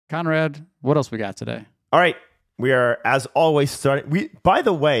Conrad, what else we got today? All right. We are, as always, starting. By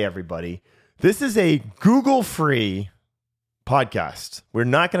the way, everybody, this is a Google-free podcast. We're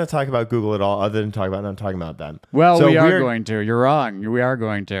not going to talk about Google at all, other than not talking about them. Well, so we are going to. You're wrong. We are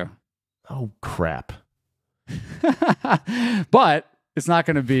going to. Oh, crap. But it's not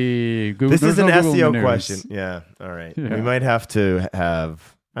going to be Google. This is an SEO question. Yeah. All right. Yeah. We might have to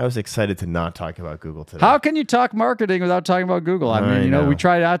have... I was excited to not talk about Google today. How can you talk marketing without talking about Google? I mean, we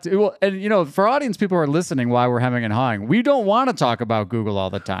try not to. Well, and, for audience people who are listening while we're hemming and hawing, we don't want to talk about Google all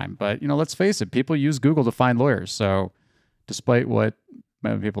the time. But, let's face it, people use Google to find lawyers. So despite what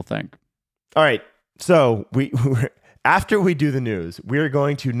many people think. All right. So after we do the news, we're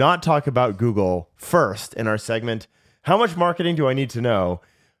going to not talk about Google first in our segment, How Much Marketing Do I Need to Know?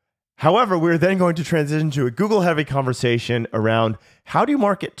 However, we're then going to transition to a Google-heavy conversation around how do you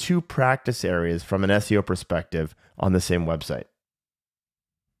market two practice areas from an SEO perspective on the same website.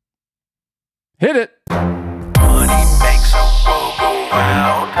 Hit it.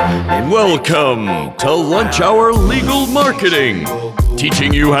 Welcome to Lunch Hour Legal Marketing,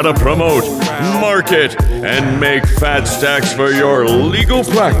 teaching you how to promote, market, and make fat stacks for your legal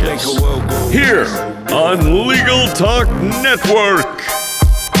practice. Here on Legal Talk Network.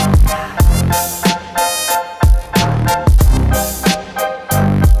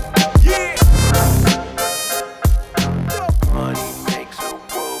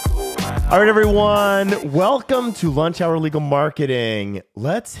 All right, everyone. Welcome to Lunch Hour Legal Marketing.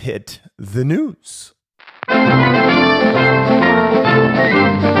 Let's hit the news.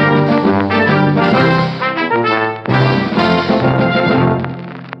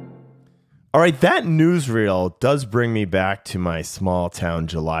 All right, that newsreel does bring me back to my small town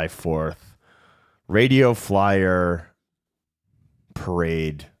July 4th radio flyer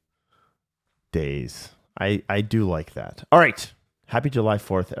parade days. I do like that. All right. Happy July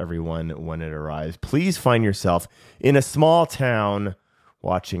 4th, everyone, when it arrives. Please find yourself in a small town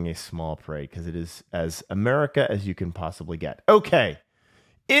watching a small parade, because it is as America as you can possibly get. Okay.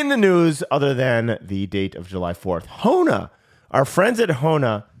 In the news, other than the date of July 4th, Hona, our friends at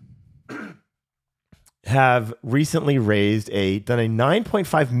Hona have recently done a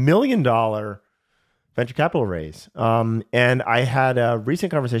 $9.5 million venture capital raise. And I had a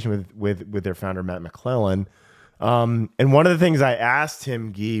recent conversation with their founder, Matt McClellan. And one of the things I asked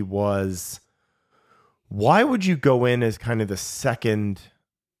him, Gyi, was why would you go in as kind of the second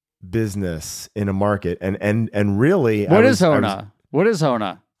business in a market? And really, what is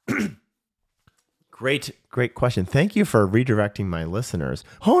Hona? Great question. Thank you for redirecting my listeners.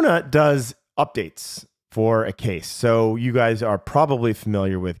 Hona does updates for a case. So you guys are probably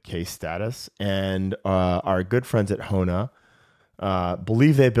familiar with case status, and our good friends at Hona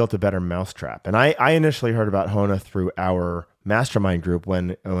believe they built a better mousetrap. And I initially heard about Hona through our mastermind group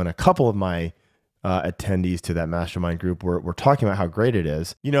when a couple of my attendees to that mastermind group were talking about how great it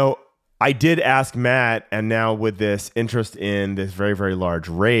is. I did ask Matt, and now with this interest in this very, very large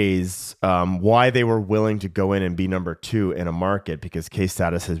raise, why they were willing to go in and be number 2 in a market, because case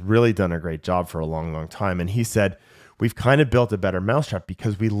status has really done a great job for a long, long time. And he said, we've kind of built a better mousetrap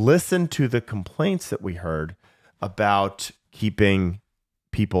because we listened to the complaints that we heard about keeping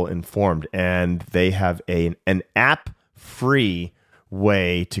people informed, and they have an app-free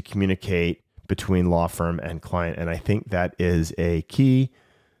way to communicate between law firm and client. And I think that is a key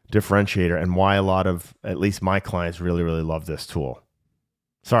differentiator and why a lot of, at least my clients, really, really love this tool.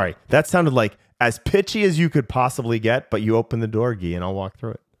 Sorry, that sounded like as pitchy as you could possibly get, but you open the door, Gyi, and I'll walk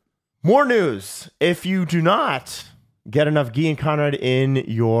through it. More news. If you do not get enough Gyi and Conrad in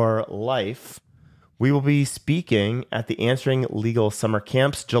your life, we will be speaking at the Answering Legal Summer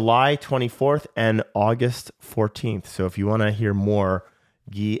Camps, July 24th and August 14th. So if you want to hear more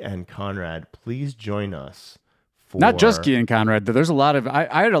Gyi and Conrad, please join us. Not just Gyi and Conrad. There's a lot of.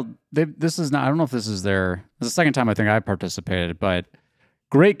 This is not. I don't know if this is their. This is the second time I think I participated, but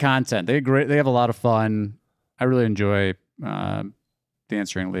great content. They have a lot of fun. I really enjoy the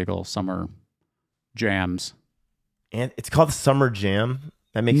Answering Legal Summer Jams. And it's called Summer Jam.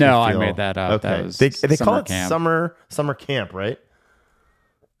 That makes no. Me feel, I made that up. Okay. That was they call it camp. summer camp, right?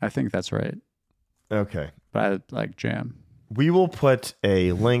 I think that's right. Okay. But I like jam. We will put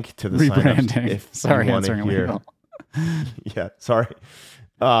a link to the rebranding. If you want to hear. Legal. Yeah, sorry.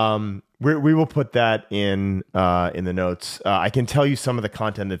 We will put that in the notes. I can tell you some of the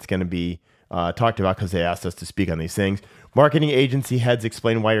content that's going to be talked about because they asked us to speak on these things. Marketing agency heads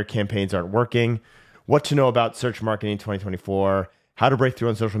explain why your campaigns aren't working, what to know about search marketing 2024, how to break through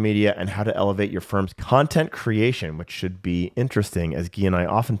on social media, and how to elevate your firm's content creation, which should be interesting, as Gyi and I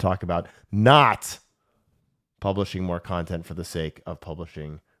often talk about, not publishing more content for the sake of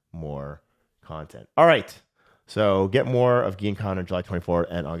publishing more content. All right. So get more of Gyi and Conrad July 24th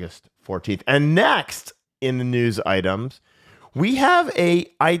and August 14th. And next in the news items, we have a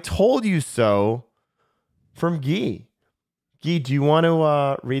I told you so from Gyi. Gyi, do you want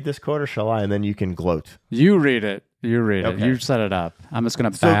to read this quote or shall I? And then you can gloat. You read it. You read Okay. it. You set it up. I'm just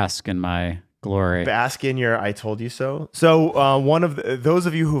going to bask in my glory. Bask in your I told you so. So one of those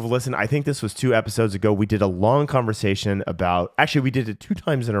of you who've listened, I think this was 2 episodes ago, we did a long conversation about, actually we did it 2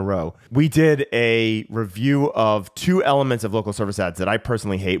 times in a row. We did a review of 2 elements of local service ads that I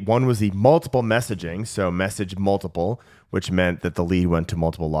personally hate. One was the multiple messaging, so message multiple, which meant that the lead went to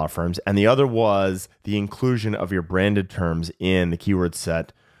multiple law firms. And the other was the inclusion of your branded terms in the keyword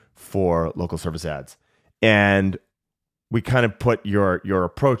set for local service ads. And we kind of put your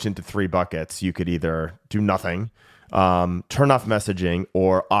approach into 3 buckets. You could either do nothing, turn off messaging,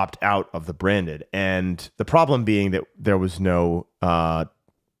 or opt out of the branded. And the problem being that there was no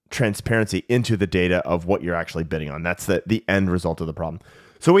transparency into the data of what you're actually bidding on. That's the end result of the problem.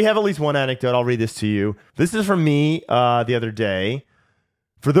 So we have at least one anecdote. I'll read this to you. This is from me the other day.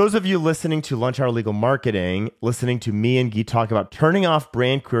 For those of you listening to Lunch Hour Legal Marketing, listening to me and Gyi talk about turning off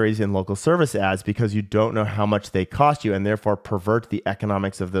brand queries in local service ads because you don't know how much they cost you and therefore pervert the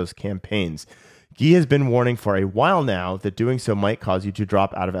economics of those campaigns. Gyi has been warning for a while now that doing so might cause you to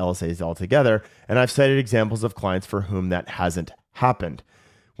drop out of LSAs altogether, and I've cited examples of clients for whom that hasn't happened.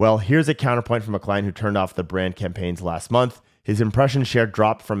 Well, here's a counterpoint from a client who turned off the brand campaigns last month. His impression share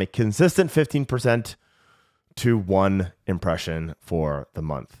dropped from a consistent 15% to 1 impression for the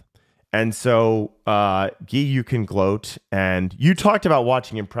month. And so, Gyi, you can gloat. And you talked about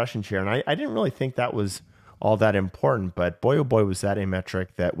watching impression share, and I didn't really think that was all that important, but boy, oh boy, was that a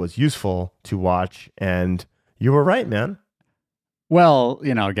metric that was useful to watch. And you were right, man. Well,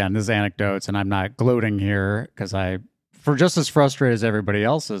 again, this is anecdotes, and I'm not gloating here because for just as frustrated as everybody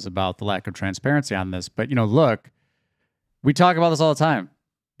else is about the lack of transparency on this. But, look, we talk about this all the time.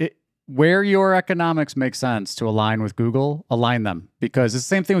 Where your economics make sense to align with Google, align them, because it's the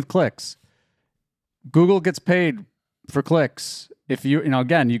same thing with clicks. Google gets paid for clicks. If you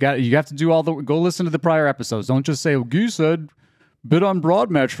again, you have to do go listen to the prior episodes. Don't just say, Gyi said bid on broad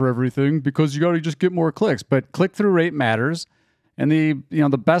match for everything because you got to just get more clicks. But click-through rate matters. And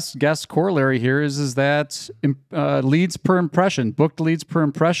the best guess corollary here is that leads per impression, booked leads per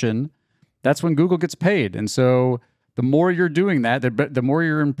impression, that's when Google gets paid. And so the more you're doing that, the more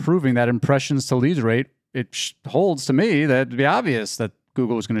you're improving that impressions to leads rate, it holds to me that it'd be obvious that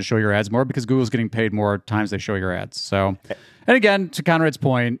Google is going to show your ads more because Google's getting paid more times they show your ads. So, and again, to Conrad's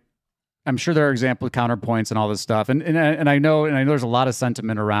point, I'm sure there are example counterpoints and all this stuff. And I know there's a lot of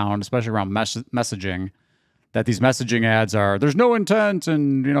sentiment around, especially around messaging, that these messaging ads there's no intent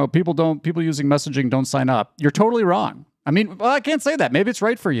and people using messaging don't sign up. You're totally wrong. I mean, well, I can't say that. Maybe it's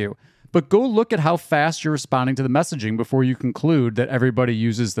right for you. But go look at how fast you're responding to the messaging before you conclude that everybody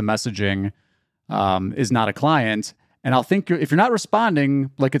uses the messaging is not a client. And I'll think if you're not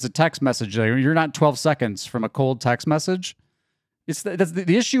responding like it's a text message, you're not 12 seconds from a cold text message.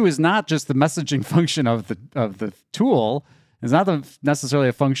 The issue is not just the messaging function of the tool. It's not necessarily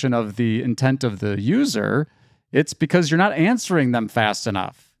a function of the intent of the user. It's because you're not answering them fast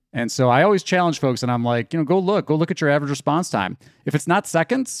enough. And so I always challenge folks, and I'm like, go look at your average response time. If it's not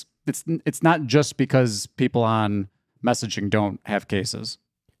seconds, it's not just because people on messaging don't have cases.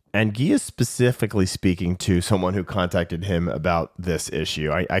 And Gyi is specifically speaking to someone who contacted him about this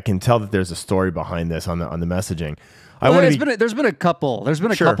issue. I can tell that there's a story behind this on the messaging. There's been a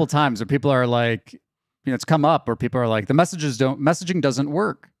couple times where people are like, it's come up where people are like, messaging doesn't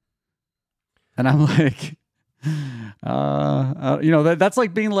work. And I'm like, that's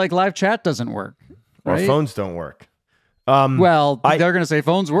like being like live chat doesn't work. Right? Or phones don't work. They're going to say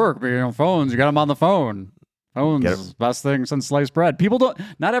phones work, but phones, you got them on the phone. Phones is the best thing since sliced bread.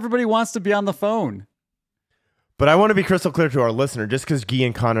 Not everybody wants to be on the phone. But I want to be crystal clear to our listener, just because Gyi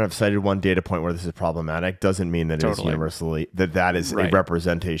and Conrad have cited one data point where this is problematic doesn't mean that it's universally, that is a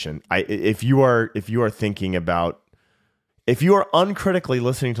representation. If you are thinking about, if you are uncritically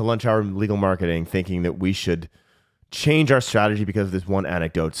listening to Lunch Hour Legal Marketing thinking that we should change our strategy because of this one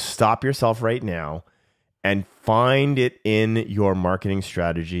anecdote, stop yourself right now and find it in your marketing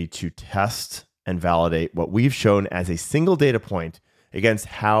strategy to test and validate what we've shown as a single data point against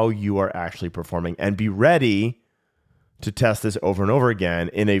how you are actually performing, and be ready to test this over and over again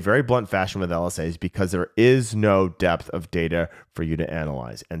in a very blunt fashion with LSAs, because there is no depth of data for you to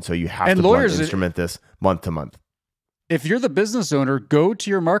analyze. And so you have to instrument this month to month. If you're the business owner, go to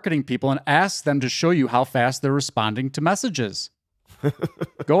your marketing people and ask them to show you how fast they're responding to messages.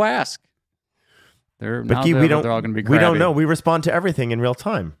 Go ask. But Gyi, they're all going to be crabby. We don't know. We respond to everything in real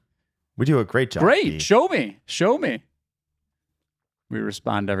time. We do a great job. Great. Gyi. Show me. Show me. We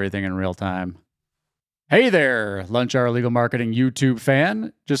respond to everything in real time. Hey there, Lunch Hour Legal Marketing YouTube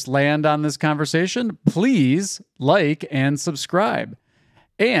fan. Just land on this conversation. Please like and subscribe.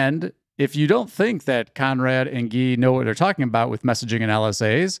 And if you don't think that Conrad and Gyi know what they're talking about with messaging and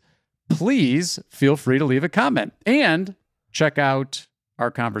LSAs, please feel free to leave a comment and check out our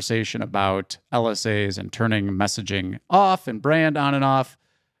conversation about LSAs and turning messaging off and brand on and off.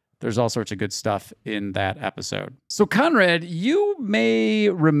 There's all sorts of good stuff in that episode. So Conrad, you may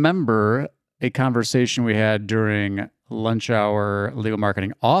remember a conversation we had during Lunch Hour Legal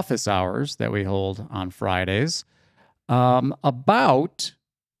Marketing office hours that we hold on Fridays about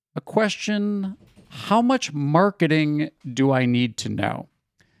a question: how much marketing do I need to know?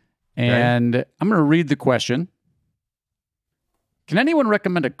 And I'm going to read the question. Can anyone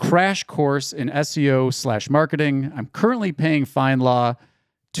recommend a crash course in SEO/marketing? I'm currently paying FindLaw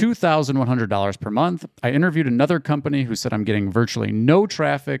 $2,100 per month. I interviewed another company who said I'm getting virtually no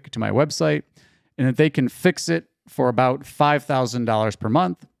traffic to my website and that they can fix it for about $5,000 per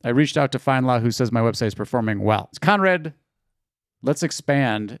month. I reached out to FindLaw, who says my website is performing well. Conrad, let's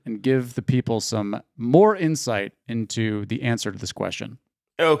expand and give the people some more insight into the answer to this question.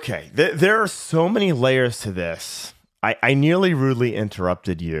 Okay. There are so many layers to this. I nearly rudely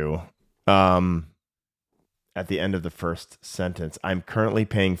interrupted you at the end of the first sentence. I'm currently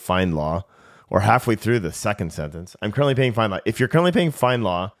paying FindLaw, or halfway through the second sentence. I'm currently paying FindLaw. If you're currently paying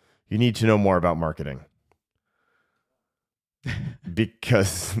FindLaw, you need to know more about marketing.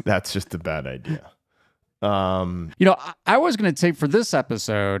 Because that's just a bad idea. You know, I was going to take for this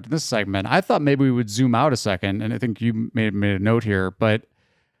episode, this segment, I thought maybe we would zoom out a second, and I think you made a note here, but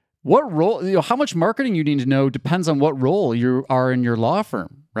what role, you know, how much marketing you need to know depends on what role you are in your law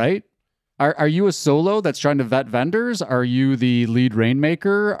firm, right? Are you a solo that's trying to vet vendors? Are you the lead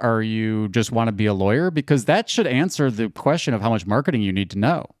rainmaker? Are you just want to be a lawyer? Because that should answer the question of how much marketing you need to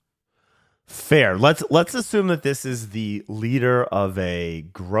know. Fair. Let's assume that this is the leader of a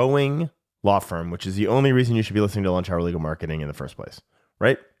growing law firm, which is the only reason you should be listening to Lunch Hour Legal Marketing in the first place,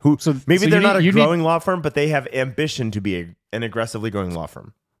 right? Maybe they're not a growing law firm, but they have ambition to be an aggressively growing law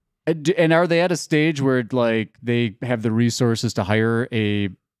firm. And are they at a stage where like they have the resources to hire a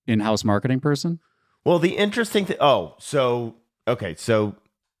in-house marketing person? Well, the interesting thing.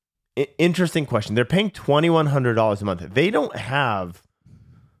 Interesting question. They're paying $2,100 a month. They don't have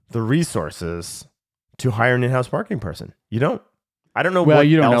the resources to hire an in-house marketing person. You don't. I don't know. Well, what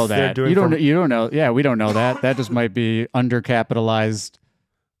you don't else know that. Doing you don't know. Yeah, we don't know that. That just might be undercapitalized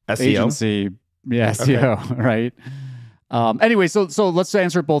SEO agency. Yeah, SEO. Okay. Right. Anyway, so let's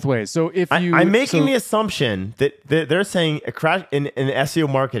answer it both ways. So if I'm making the assumption that they're saying a crash in SEO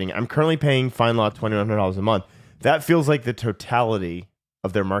marketing, I'm currently paying FindLaw $2,100 a month. That feels like the totality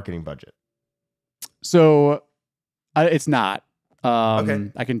of their marketing budget. So it's not.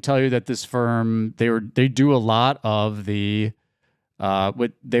 Okay. I can tell you that this firm, they do a lot of the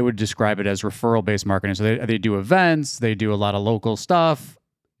what they would describe it as referral based marketing. So they do events, they do a lot of local stuff,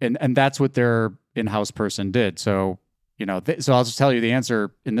 and that's what their in-house person did. So you know, so I'll just tell you the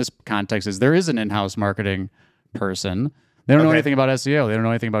answer in this context is there is an in-house marketing person. They don't know anything about SEO. They don't know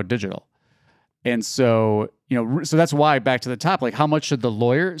anything about digital. And so, you know, so that's why back to the top, like how much should the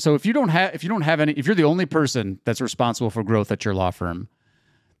lawyer, so if you're the only person that's responsible for growth at your law firm,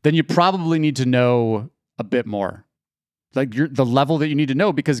 then you probably need to know a bit more. Like the level that you need to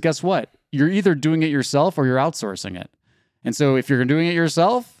know, because guess what? You're either doing it yourself or you're outsourcing it. And so if you're doing it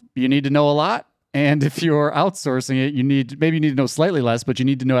yourself, you need to know a lot. And if you're outsourcing it, maybe you need to know slightly less, but you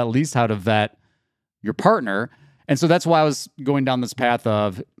need to know at least how to vet your partner. And so that's why I was going down this path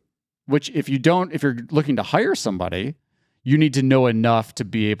of which if you're looking to hire somebody, you need to know enough to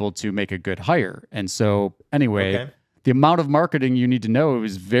be able to make a good hire. And so anyway, the amount of marketing you need to know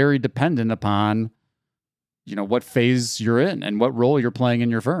is very dependent upon, you know, what phase you're in and what role you're playing in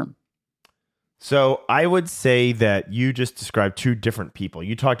your firm. So I would say that you just described two different people.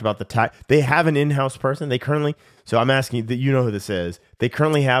 You talked about they have an in-house person. So I'm asking you that you know who this is. They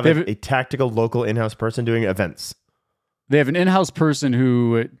currently have a tactical local in-house person doing events. They have an in-house person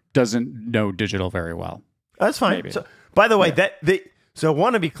who doesn't know digital very well. That's fine. Maybe. So, by the way, so I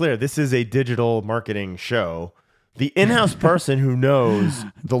want to be clear. This is a digital marketing show. The in-house person who knows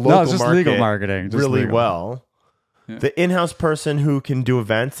the local market legal marketing, really well. Yeah. The in-house person who can do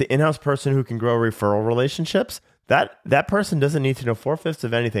events, the in-house person who can grow referral relationships, that person doesn't need to know 4/5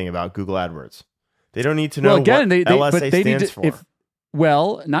 of anything about Google AdWords. They don't need to know what LSA stands for.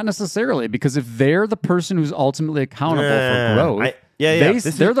 Well, not necessarily, because if they're the person who's ultimately accountable for growth,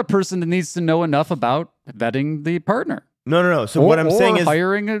 they're the person that needs to know enough about vetting the partner. No. So what I'm saying is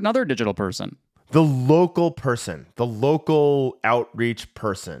hiring another digital person. The local person, the local outreach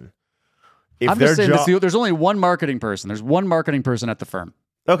person. If I'm just saying there's only one marketing person. There's one marketing person at the firm.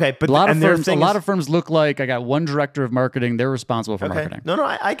 Okay, but a lot of firms look like I got one director of marketing. They're responsible for marketing. No,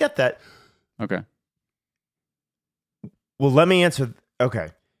 I get that. Okay. Well, let me answer. Okay.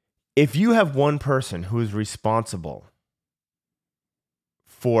 If you have one person who is responsible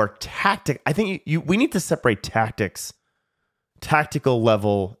for I think we need to separate tactical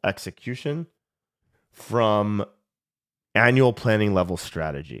level execution from annual planning level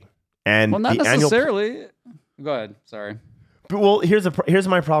strategy. And not necessarily. Go ahead. Sorry. But, well, here's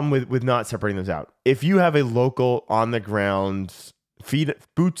my problem with not separating those out. If you have a local on the ground,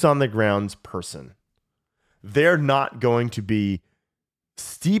 boots on the grounds person, they're not going to be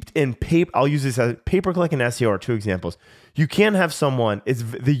steeped in paper. I'll use this as pay-per-click and SEO are two examples. You can't have someone,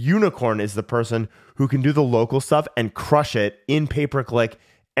 the unicorn is the person who can do the local stuff and crush it in pay-per-click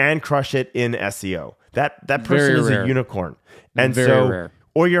and crush it in SEO. That person is a unicorn. And very rare.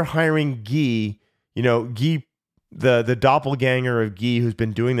 Or you're hiring Gyi, Gyi, the doppelganger of Gyi, who's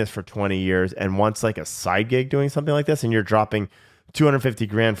been doing this for 20 years and wants like a side gig doing something like this, and you're dropping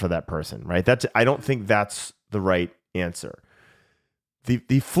 $250,000 for that person, right? I don't think that's the right answer.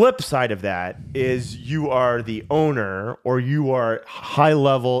 The flip side of that is you are the owner or you are high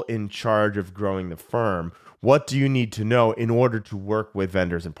level in charge of growing the firm. What do you need to know in order to work with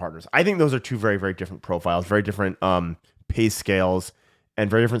vendors and partners? I think those are two very, very different profiles, very different pay scales, and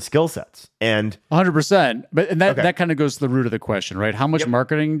very different skill sets. And 100%. But that kind of goes to the root of the question, right? How much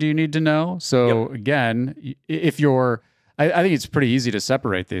marketing do you need to know? So again, if you're, I think it's pretty easy to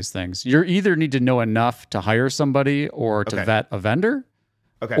separate these things. You either need to know enough to hire somebody or to vet a vendor.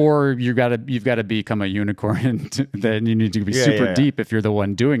 Okay. Or you've got to become a unicorn, and then you need to be super deep if you're the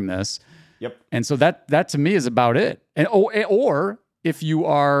one doing this. Yep. And so that to me is about it. And or if you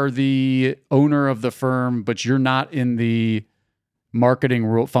are the owner of the firm, but you're not in the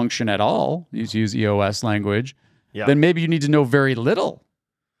marketing function at all, you use EOS language, then maybe you need to know very little,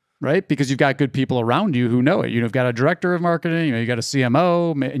 right? Because you've got good people around you who know it. You've got a director of marketing, you got a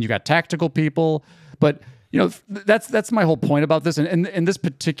CMO, and you got tactical people, but that's my whole point about this. And in this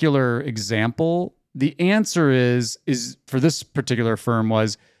particular example, the answer is for this particular firm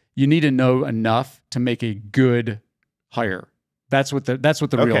was you need to know enough to make a good hire. That's what the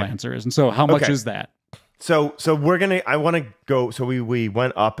real answer is. And so how much is that? So I want to go, so we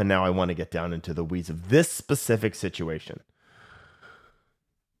went up and now I want to get down into the weeds of this specific situation.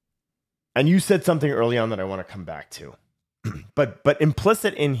 And you said something early on that I want to come back to. But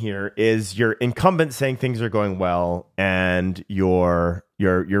implicit in here is your incumbent saying things are going well, and your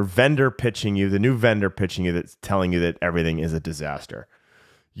vendor pitching you, the new vendor pitching you, that's telling you that everything is a disaster.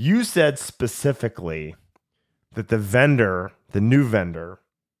 You said specifically that the new vendor,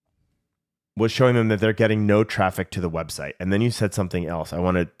 was showing them that they're getting no traffic to the website, and then you said something else. I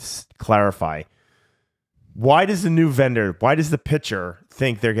want to clarify. Why does the pitcher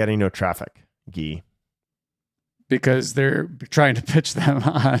think they're getting no traffic, Gyi? Because they're trying to pitch them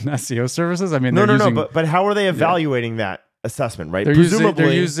on SEO services. I mean, no. But how are they evaluating that assessment? Right? They're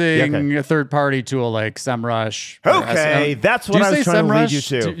using a third-party tool like SEMrush. Okay, that's what I was trying to lead you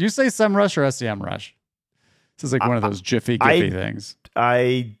to. Do you say SEMrush or SEMrush? This is like one of those Giphy things.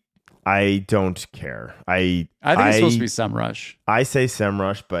 I don't care. I think it's supposed to be SEMrush. I say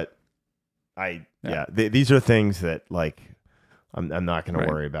SEMrush, but these are things that like I'm not going to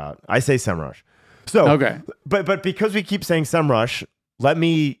worry about. I say SEMrush. So, but because we keep saying SEMrush, let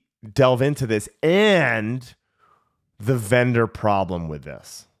me delve into this and the vendor problem with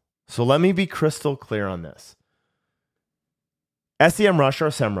this. So let me be crystal clear on this. SEMrush or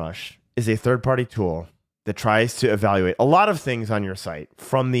SEMrush is a third-party tool that tries to evaluate a lot of things on your site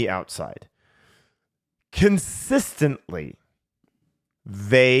from the outside. Consistently,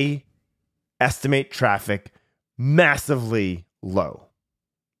 they estimate traffic massively low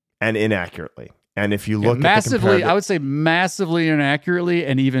and inaccurately. And if you look massively, I would say massively inaccurately,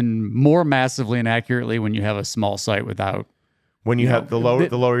 and even more massively inaccurately when you have a small site without. When you have the lower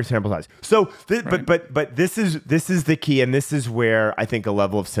your sample size. So, but this is the key, and this is where I think a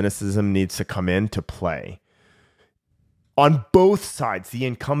level of cynicism needs to come into play. On both sides, the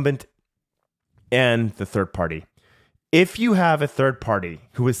incumbent and the third party. If you have a third party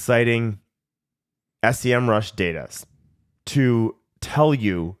who is citing SEMrush data to tell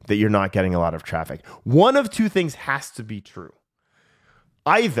you that you're not getting a lot of traffic, one of two things has to be true.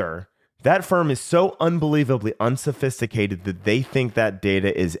 Either that firm is so unbelievably unsophisticated that they think that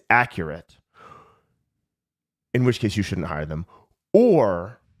data is accurate, in which case you shouldn't hire them,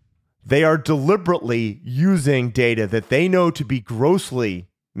 or They are deliberately using data that they know to be grossly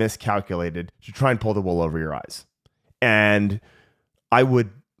miscalculated to try and pull the wool over your eyes. And I would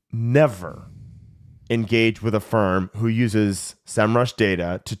never engage with a firm who uses SEMrush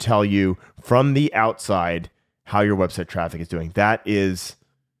data to tell you from the outside how your website traffic is doing. That is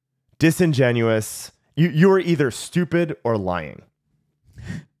disingenuous. You are either stupid or lying.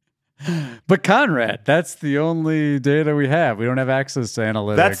 But Conrad, that's the only data we have. We don't have access to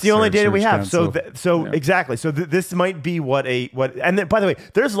analytics. That's the only data we have. Console. So exactly. So this might be and then, by the way,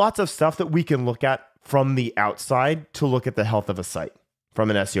 there's lots of stuff that we can look at from the outside to look at the health of a site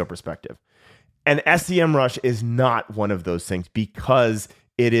from an SEO perspective. And SEMrush is not one of those things because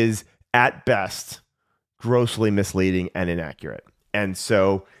it is at best grossly misleading and inaccurate. And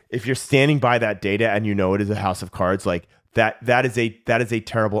so if you're standing by that data and you know it is a house of cards, like that is a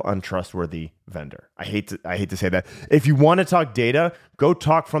terrible, untrustworthy vendor. I hate to say that. If you want to talk data, go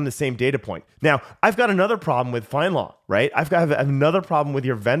talk from the same data point. Now, I've got another problem with FindLaw, right? I've got another problem with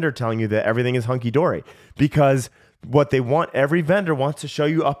your vendor telling you that everything is hunky-dory, because what they want, every vendor wants to show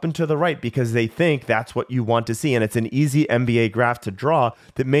you up and to the right because they think that's what you want to see. And it's an easy MBA graph to draw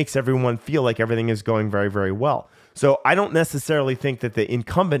that makes everyone feel like everything is going very, very well. So I don't necessarily think that the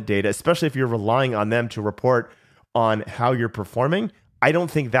incumbent data, especially if you're relying on them to report on how you're performing, I don't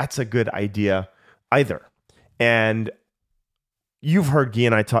think that's a good idea either. And you've heard Gyi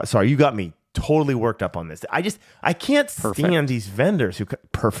and I talk. Sorry, you got me totally worked up on this. I can't stand these vendors who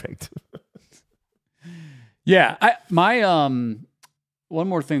perfect. Yeah, one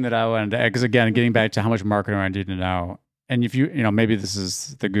more thing that I wanted to add, because again, getting back to how much marketing I need to know, and if you maybe this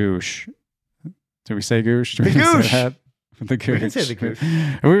is the goosh. Did we say goosh? The goosh. The goosh. We can say the goosh.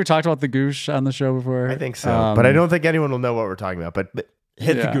 Have we ever talked about the goosh on the show before? I think so, but I don't think anyone will know what we're talking about. But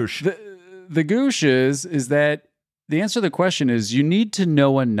hit the goosh. The goosh is that the answer to the question is you need to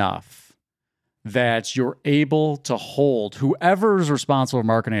know enough that you're able to hold whoever is responsible for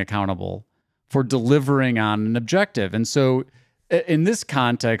marketing accountable for delivering on an objective. And so in this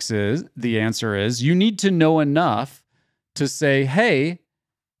context the answer is you need to know enough to say, hey,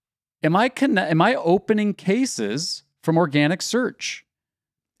 am I opening cases from organic search?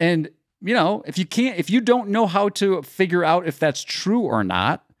 And if you don't know how to figure out if that's true or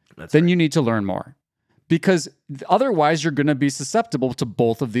not, then you need to learn more. Because otherwise you're going to be susceptible to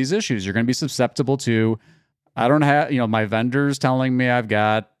both of these issues. You're going to be susceptible to, I don't have, my vendors telling me I've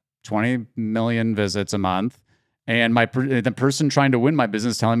got 20 million visits a month, and the person trying to win my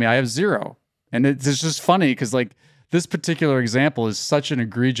business telling me I have 0. And it's just funny because like this particular example is such an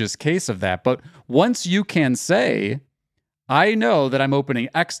egregious case of that. But once you can say, I know that I'm opening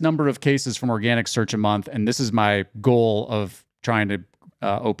X number of cases from organic search a month, and this is my goal of trying to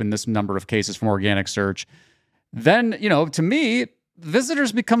open this number of cases from organic search, then, to me,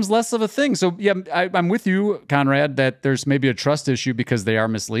 visitors becomes less of a thing. So yeah, I'm with you, Conrad, that there's maybe a trust issue because they are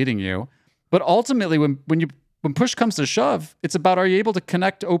misleading you. But ultimately, when push comes to shove, it's about, are you able to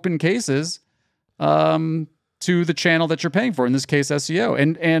connect open cases to the channel that you're paying for, in this case,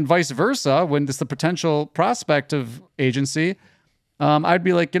 SEO, and vice versa. When it's the potential prospect of agency, I'd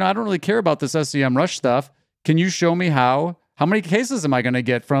be like, I don't really care about this SEMrush stuff. Can you show me how many cases am I going to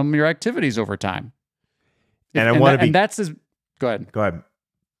get from your activities over time? And that's his. Go ahead.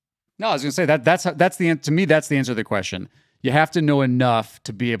 No, I was going to say to me, that's the answer to the question. You have to know enough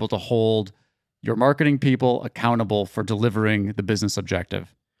to be able to hold your marketing people accountable for delivering the business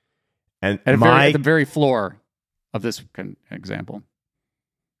objective. And at the very floor of this example.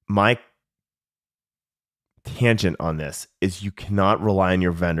 My tangent on this is you cannot rely on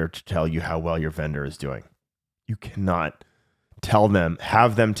your vendor to tell you how well your vendor is doing. You cannot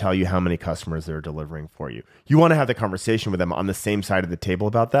have them tell you how many customers they're delivering for you. You want to have the conversation with them on the same side of the table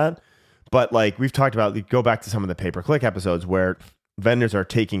about that. But like we've talked about, go back to some of the pay-per-click episodes where vendors are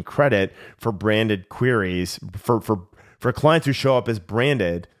taking credit for branded queries for clients who show up as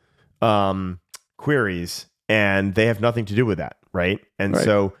branded queries, and they have nothing to do with that, right? And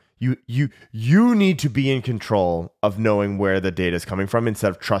so you need to be in control of knowing where the data is coming from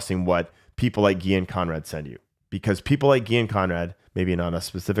instead of trusting what people like Gyi and Conrad send you. Because people like Gyi and Conrad, maybe not us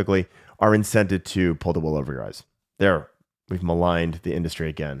specifically, are incented to pull the wool over your eyes. There, we've maligned the industry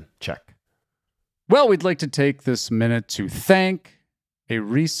again. Check. Well, we'd like to take this minute to thank a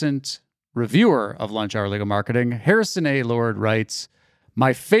recent reviewer of Lunch Hour Legal Marketing. Harrison A. Lord writes,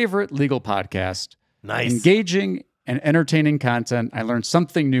 my favorite legal podcast. Nice. Engaging and entertaining content. I learn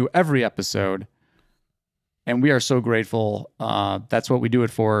something new every episode. And we are so grateful. That's what we do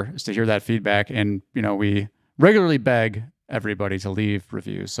it for, is to hear that feedback. And, we regularly beg everybody to leave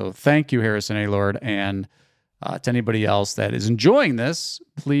reviews. So thank you, Harrison A. Lord. And To anybody else that is enjoying this,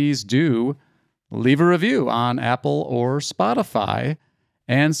 please do leave a review on Apple or Spotify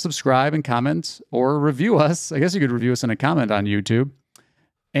and subscribe and comment or review us. I guess you could review us in a comment on YouTube.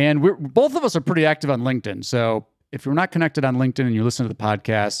 And both of us are pretty active on LinkedIn. So if you're not connected on LinkedIn and you listen to the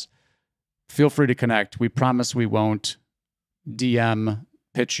podcast, feel free to connect. We promise we won't DM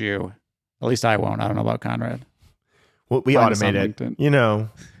pitch you. At least I won't. I don't know about Conrad. Well, we automate it. LinkedIn. You know.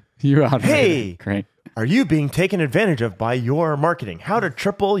 You automate hey, it. Great. Are you being taken advantage of by your marketing? How to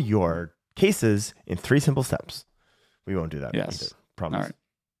triple your cases in 3 simple steps. We won't do that. Yes. Either. Promise. All right.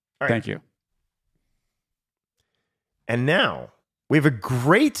 All right. Thank you. And now we have a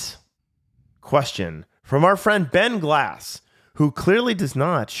great question from our friend Ben Glass, who clearly does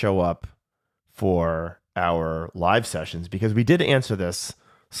not show up for our live sessions because we did answer this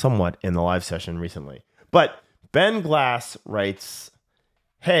somewhat in the live session recently. But Ben Glass writes,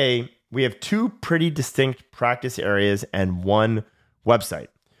 hey, we have 2 pretty distinct practice areas and 1 website.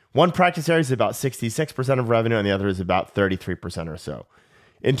 One practice area is about 66% of revenue and the other is about 33% or so.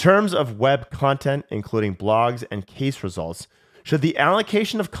 In terms of web content, including blogs and case results, should the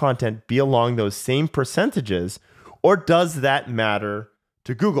allocation of content be along those same percentages, or does that matter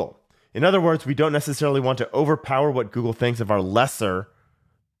to Google? In other words, we don't necessarily want to overpower what Google thinks of our lesser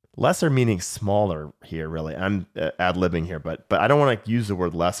meaning smaller here, really. I'm ad-libbing here, but I don't want to use the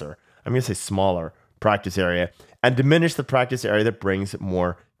word lesser. I'm going to say smaller practice area and diminish the practice area that brings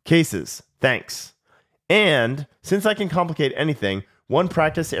more cases. Thanks. And since I can complicate anything, one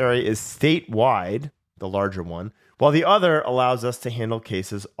practice area is statewide, the larger one, while the other allows us to handle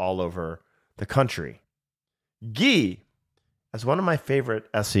cases all over the country. Gyi, as one of my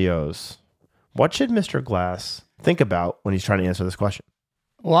favorite SEOs, what should Mr. Glass think about when he's trying to answer this question?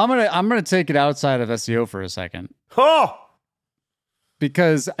 Well, I'm gonna take it outside of SEO for a second. Oh!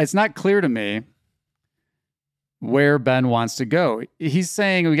 Because it's not clear to me where Ben wants to go. He's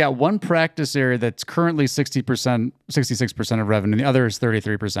saying we got one practice area that's currently 60%, 66% of revenue, and the other is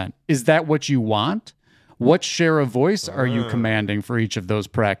 33%. Is that what you want? What share of voice are you commanding for each of those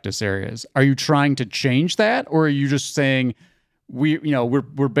practice areas? Are you trying to change that, or are you just saying we're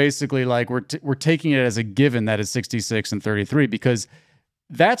basically like we're taking it as a given that it's 66 and 33 because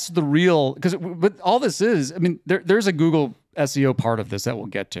that's the real, because what all this is, I mean, there's a Google SEO part of this that we'll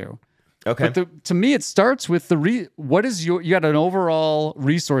get to. Okay. But to me, it starts with what is you got an overall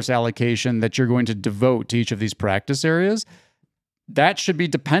resource allocation that you're going to devote to each of these practice areas. That should be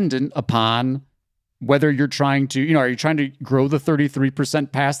dependent upon whether you're trying to, are you trying to grow the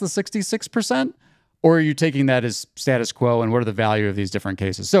 33% past the 66%? Or are you taking that as status quo, and what are the value of these different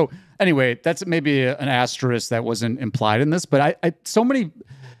cases? So anyway, that's maybe an asterisk that wasn't implied in this, but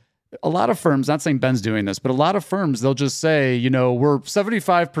a lot of firms, not saying Ben's doing this, but a lot of firms, they'll just say, we're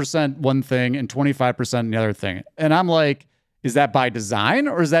 75% one thing and 25% the other thing. And I'm like, is that by design,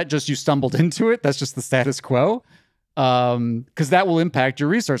 or is that just you stumbled into it? That's just the status quo? Because that will impact your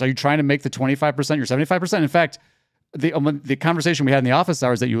resource. Are you trying to make the 25% your 75%? In fact, the conversation we had in the office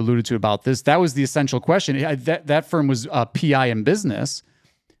hours that you alluded to about this, that was the essential question. That firm was PI in business.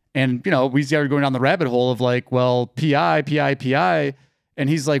 And, we started going down the rabbit hole of like, well, PI. And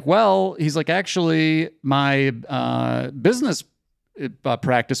he's like, actually, my business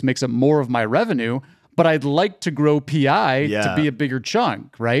practice makes up more of my revenue, but I'd like to grow PI to be a bigger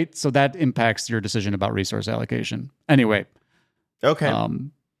chunk, right? So that impacts your decision about resource allocation. Anyway. Okay.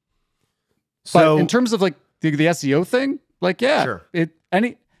 But in terms of like the SEO thing, like, yeah, sure.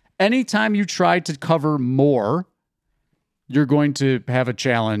 Anytime you try to cover more, you're going to have a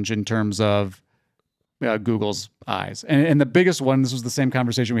challenge in terms of Google's eyes. And the biggest one, this was the same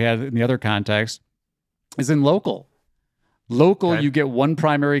conversation we had in the other context, is in local. Okay. You get one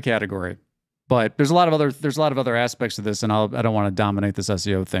primary category, but there's a lot of other aspects to this, and I don't want to dominate this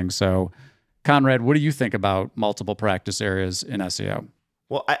SEO thing. So, Conrad, what do you think about multiple practice areas in SEO?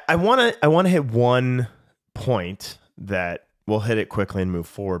 Well, I want to hit one point that we'll hit it quickly and move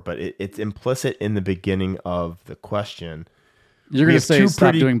forward, but it's implicit in the beginning of the question. You're going to say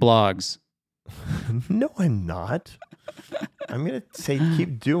stop doing blogs. No, I'm not. I'm going to say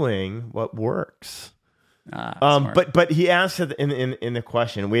keep doing what works. But he asked in the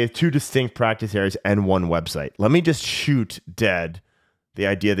question, we have 2 distinct practice areas and 1 website. Let me just shoot dead the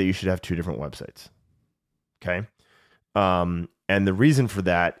idea that you should have 2 different websites. Okay. And the reason for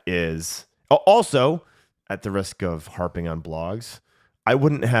that is also, at the risk of harping on blogs, I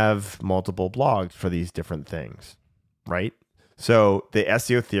wouldn't have multiple blogs for these different things, right? So the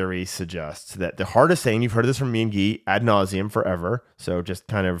SEO theory suggests that the hardest thing, you've heard this from me and Gyi ad nauseum forever, so just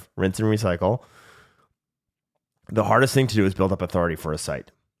kind of rinse and recycle. The hardest thing to do is build up authority for a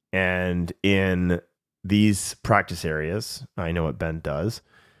site. And in these practice areas, I know what Ben does,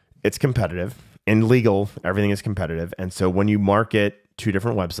 it's competitive. In legal, everything is competitive. And so when you market two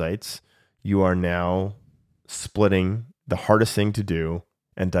different websites, you are now splitting the hardest thing to do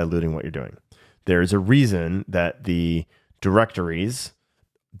and diluting what you're doing. There's a reason that the directories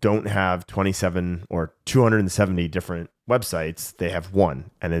don't have 27 or 270 different websites. They have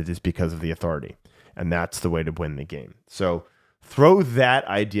one, and it is because of the authority. And that's the way to win the game. So throw that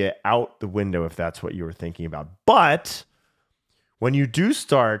idea out the window if that's what you were thinking about. But when you do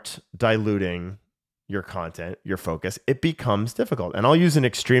start diluting your content, your focus, it becomes difficult. And I'll use an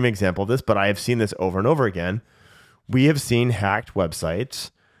extreme example of this, but I have seen this over and over again. We have seen hacked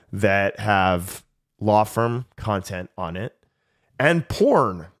websites that have law firm content on it and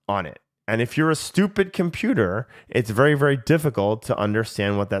porn on it. And if you're a stupid computer, it's very, very difficult to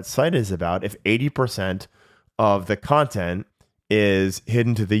understand what that site is about if 80% of the content is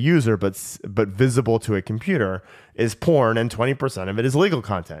hidden to the user but visible to a computer is porn, and 20% of it is legal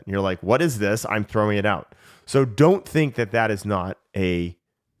content. And you're like, what is this? I'm throwing it out. So don't think that that is not a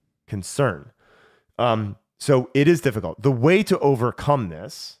concern. So it is difficult. The way to overcome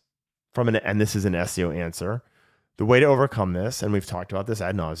this and this is an SEO answer, the way to overcome this, and we've talked about this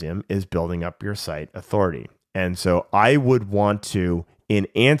ad nauseum, is building up your site authority. And so I would want to, in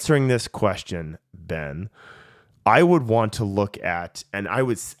answering this question, Ben, I would want to look at, and I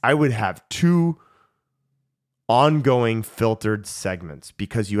would have two ongoing filtered segments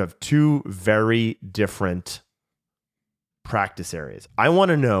because you have two very different practice areas. I want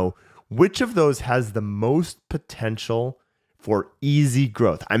to know which of those has the most potential for easy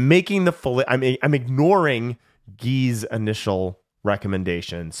growth. I'm ignoring Gyi's initial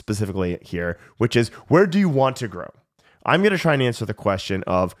recommendation specifically here, which is, where do you want to grow? I'm going to try and answer the question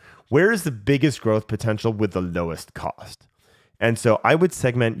of, where is the biggest growth potential with the lowest cost? And so I would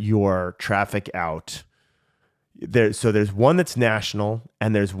segment your traffic out there. So there's one that's national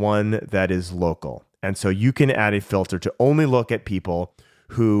and there's one that is local. And so you can add a filter to only look at people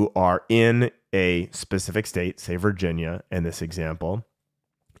who are in a specific state, say Virginia in this example,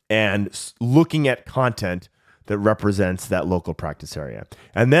 and looking at content that represents that local practice area.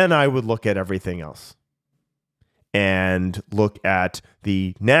 And then I would look at everything else and look at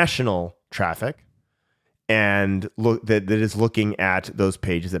the national traffic and look that is looking at those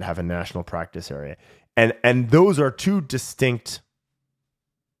pages that have a national practice area. And those are two distinct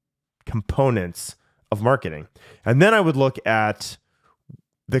components of marketing. And then I would look at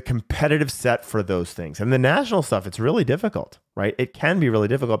the competitive set for those things. And the national stuff, it's really difficult, right? It can be really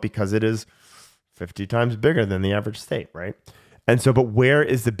difficult because it is 50 times bigger than the average state, right? And so, but where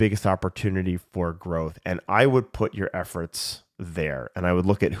is the biggest opportunity for growth? And I would put your efforts there. And I would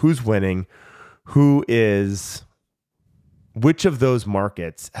look at who's winning, which of those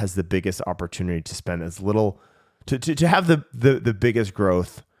markets has the biggest opportunity to spend as little, to have the biggest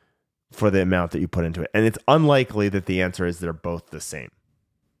growth for the amount that you put into it. And it's unlikely that the answer is they're both the same.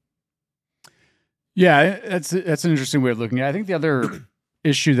 Yeah, that's an interesting way of looking at it. I think the other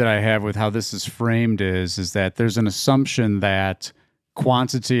issue that I have with how this is framed is that there's an assumption that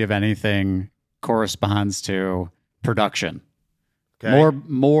quantity of anything corresponds to production. Okay.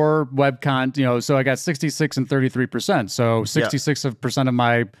 More web content, so I got 66 and 33%. So 66% of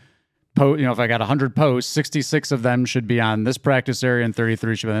my if I got 100 posts, 66 of them should be on this practice area and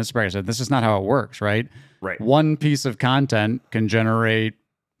 33 should be on this practice area. This is not how it works, right? Right. One piece of content can generate,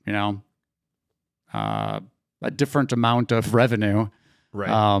 a different amount of revenue,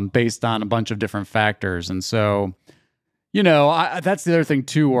 right, based on a bunch of different factors. And so, that's the other thing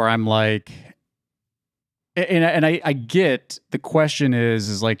too, where I'm like, and I get the question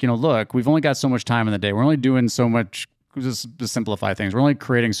is like, look, we've only got so much time in the day. We're only doing so much, just to simplify things, we're only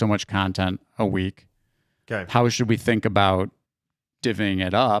creating so much content a week. Okay. How should we think about divvying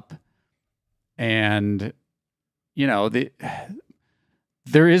it up? And,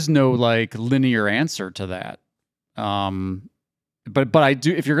 there is no like linear answer to that. But I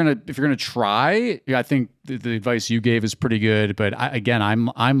do, if you're gonna try, I think the advice you gave is pretty good. But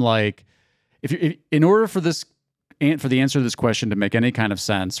I'm like, if in order for the answer to this question to make any kind of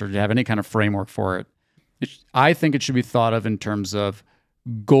sense or to have any kind of framework for it, I think it should be thought of in terms of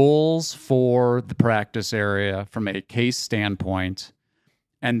goals for the practice area from a case standpoint,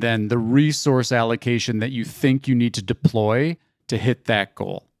 and then the resource allocation that you think you need to deploy to hit that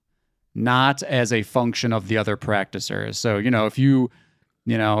goal, not as a function of the other practice areas. So, if you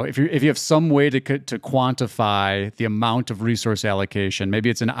have some way to quantify the amount of resource allocation, maybe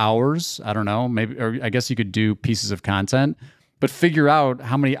it's in hours, I don't know, or I guess you could do pieces of content, but figure out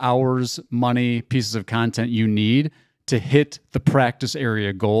how many hours, money, pieces of content you need to hit the practice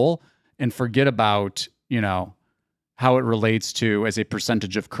area goal, and forget about how it relates to as a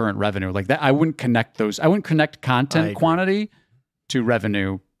percentage of current revenue. Like that, I wouldn't connect those. I wouldn't connect content quantity to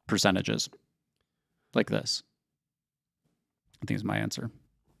revenue percentages like this. I think is my answer.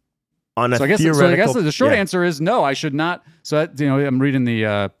 So I guess the short answer is no, I should not. So I'm reading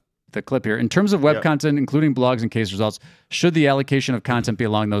the clip here. In terms of web content, including blogs and case results, should the allocation of content be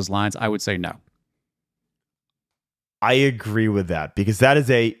along those lines? I would say no. I agree with that, because that is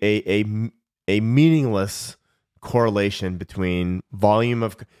a meaningless correlation between volume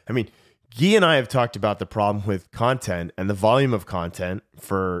of. I mean, Gyi and I have talked about the problem with content and the volume of content.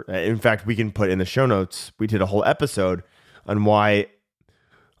 In fact, we can put in the show notes. We did a whole episode on why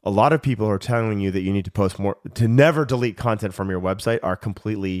a lot of people who are telling you that you need to post more, to never delete content from your website, are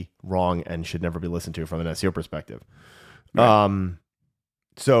completely wrong and should never be listened to from an SEO perspective. Right.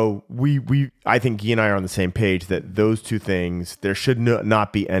 So I think Gyi and I are on the same page that those two things, there should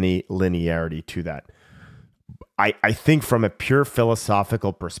not be any linearity to that. I think from a pure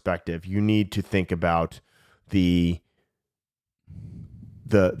philosophical perspective, you need to think about the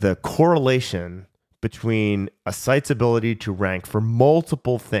correlation between a site's ability to rank for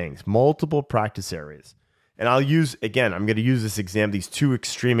multiple things, multiple practice areas. And I'm going to use these two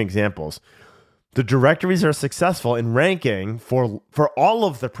extreme examples. The directories are successful in ranking for all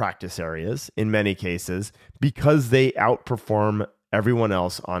of the practice areas in many cases because they outperform everyone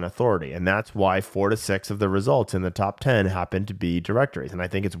else on authority. And that's why 4 to 6 of the results in the top 10 happen to be directories. And I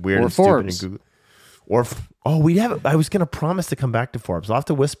think it's weird and Forbes. stupid in Google. I was going to promise to come back to Forbes. I'll have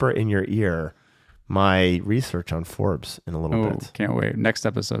to whisper in your ear my research on Forbes in a little bit. Can't wait. Next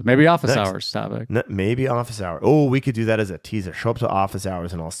episode. Maybe office hours topic. Maybe office hour. Oh, we could do that as a teaser. Show up to office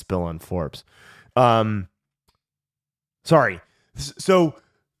hours and I'll spill on Forbes. Sorry. So,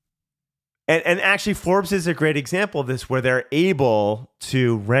 and actually Forbes is a great example of this, where they're able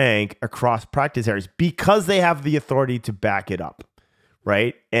to rank across practice areas because they have the authority to back it up,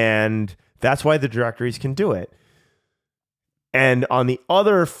 right? And that's why the directories can do it. And on the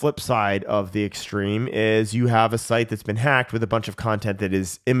other flip side of the extreme is you have a site that's been hacked with a bunch of content that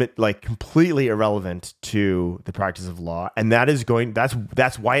is completely irrelevant to the practice of law, and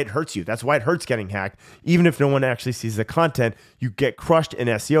that's why it hurts you. That's why it hurts getting hacked. Even if no one actually sees the content, you get crushed in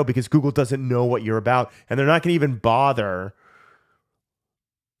SEO because Google doesn't know what you're about, and they're not going to even bother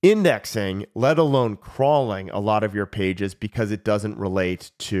indexing, let alone crawling a lot of your pages, because it doesn't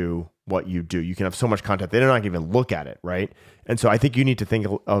relate to what you do. You can have so much content, they're not going to even look at it, right? And so I think you need to think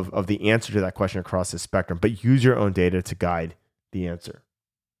of the answer to that question across the spectrum, but use your own data to guide the answer.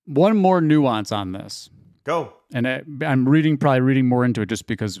 One more nuance on this. Go. And I'm probably reading more into it just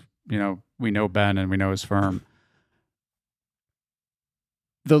because, we know Ben and we know his firm.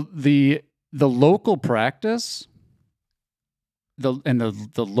 The local practice,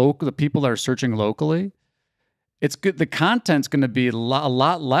 the people that are searching locally, it's good. The content's going to be a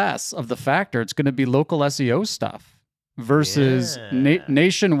lot less of the factor. It's going to be local SEO stuff versus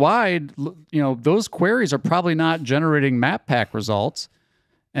nationwide. Those queries are probably not generating map pack results.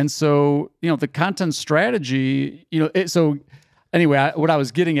 And so, the content strategy, so anyway, what I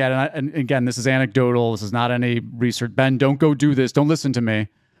was getting at, and again, this is anecdotal. This is not any research. Ben, don't go do this. Don't listen to me.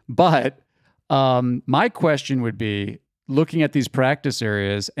 But my question would be, looking at these practice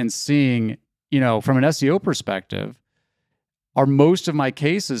areas and seeing, from an SEO perspective, are most of my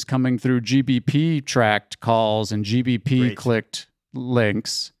cases coming through GBP tracked calls and GBP clicked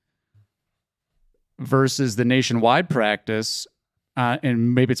links versus the nationwide practice?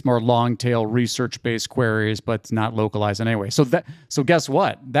 And maybe it's more long tail research based queries, but it's not localized anyway. So guess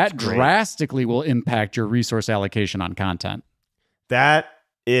what? That drastically will impact your resource allocation on content. That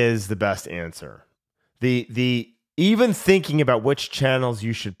is the best answer. Even thinking about which channels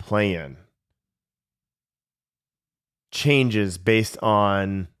you should play in changes based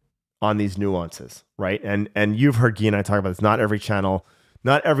on these nuances, right? And you've heard Gyi and I talk about this. Not every channel,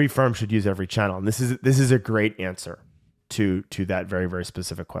 not every firm should use every channel. And this is a great answer to that very, very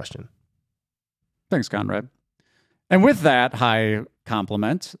specific question. Thanks, Conrad. And with that high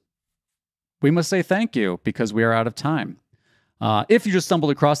compliment, we must say thank you because we are out of time. If you just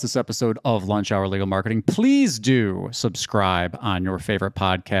stumbled across this episode of Lunch Hour Legal Marketing, please do subscribe on your favorite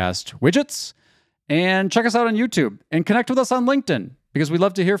podcast widgets and check us out on YouTube and connect with us on LinkedIn because we'd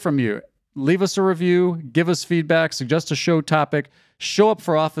love to hear from you. Leave us a review, give us feedback, suggest a show topic, show up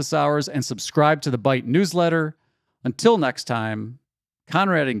for office hours, and subscribe to the Byte newsletter. Until next time,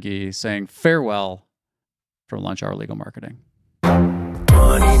 Conrad and Gyi saying farewell from Lunch Hour Legal Marketing.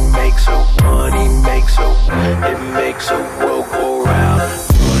 Money makes a world go round.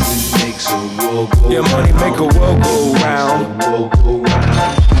 Money makes a world Yeah, money make a world go round.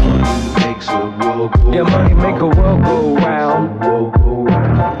 Yeah, money make a world go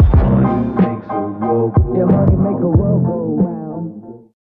round.